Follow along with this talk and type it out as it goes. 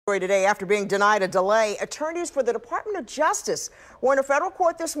Today, after being denied a delay, attorneys for the Department of Justice were in a federal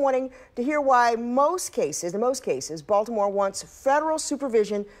court this morning to hear why in most cases, Baltimore wants federal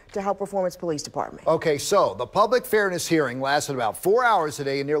supervision to help reform its police department. Okay, so the public fairness hearing lasted about 4 hours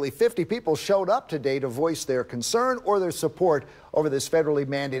today, and nearly 50 people showed up today to voice their concern or their support over this federally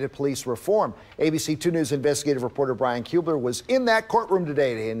mandated police reform. ABC 2 News investigative reporter Brian Kubler was in that courtroom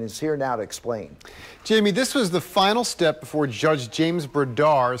today and is here now to explain. Jamie, this was the final step before Judge James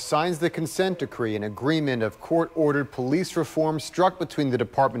Berdar signs the consent decree, an agreement of court-ordered police reform struck between the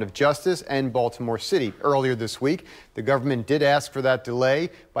Department of Justice and Baltimore City. Earlier this week, the government did ask for that delay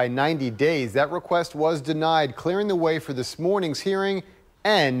by 90 days. That request was denied, clearing the way for this morning's hearing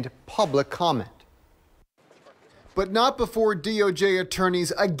and public comment. But not before DOJ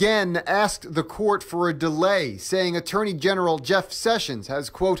attorneys again asked the court for a delay, saying Attorney General Jeff Sessions has,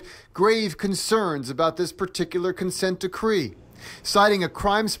 quote, grave concerns about this particular consent decree. Citing a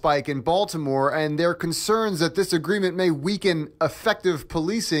crime spike in Baltimore and their concerns that this agreement may weaken effective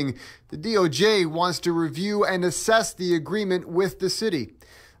policing, the DOJ wants to review and assess the agreement with the city.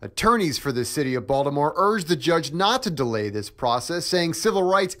 Attorneys for the city of Baltimore urged the judge not to delay this process, saying civil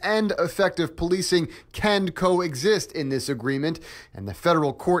rights and effective policing can coexist in this agreement, and the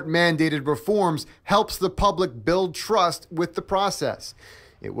federal court-mandated reforms helps the public build trust with the process.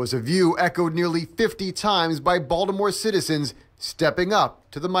 It was a view echoed nearly 50 times by Baltimore citizens stepping up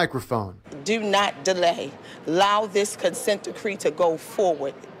to the microphone. Do not delay. Allow this consent decree to go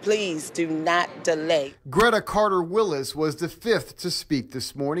forward. Please do not delay. Greta Carter Willis was the fifth to speak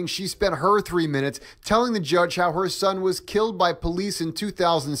this morning. She spent her 3 minutes telling the judge how her son was killed by police in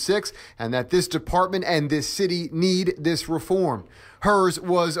 2006 and that this department and this city need this reform. Hers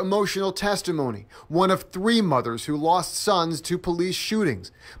was emotional testimony, one of 3 mothers who lost sons to police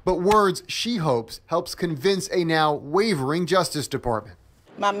shootings. But words she hopes helps convince a now wavering Justice Department.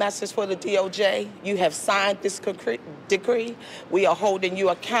 My message for the DOJ, you have signed this decree. We are holding you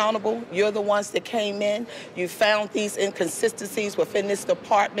accountable. You're the ones that came in. You found these inconsistencies within this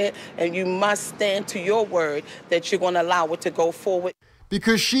department, and you must stand to your word that you're going to allow it to go forward.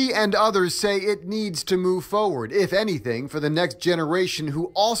 Because she and others say it needs to move forward, if anything, for the next generation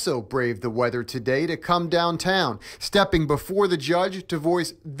who also braved the weather today to come downtown, stepping before the judge to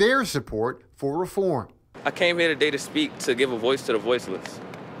voice their support for reform. I came here today to speak, to give a voice to the voiceless,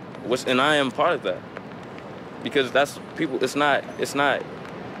 and I am part of that. Because that's people, it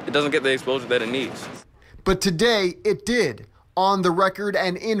doesn't get the exposure that it needs. But today it did. On the record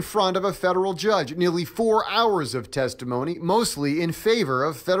and in front of a federal judge. Nearly 4 hours of testimony, mostly in favor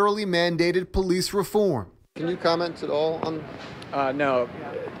of federally mandated police reform. Can you comment at all on? No,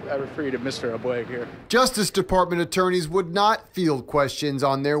 I refer you to Mr. Abweg here. Justice Department attorneys would not field questions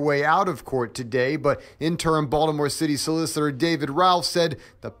on their way out of court today, but interim Baltimore City Solicitor David Ralph said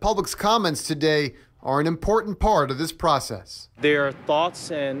the public's comments today are an important part of this process. Their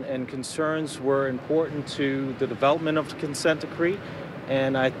thoughts and concerns were important to the development of the consent decree,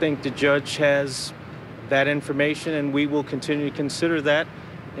 and I think the judge has that information, and we will continue to consider that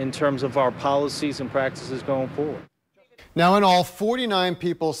in terms of our policies and practices going forward. Now, in all, 49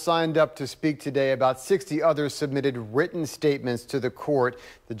 people signed up to speak today. About 60 others submitted written statements to the court.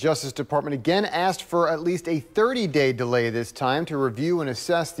 The Justice Department again asked for at least a 30-day delay this time to review and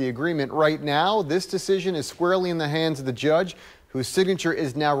assess the agreement. Right now, this decision is squarely in the hands of the judge, whose signature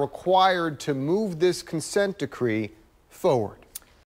is now required to move this consent decree forward.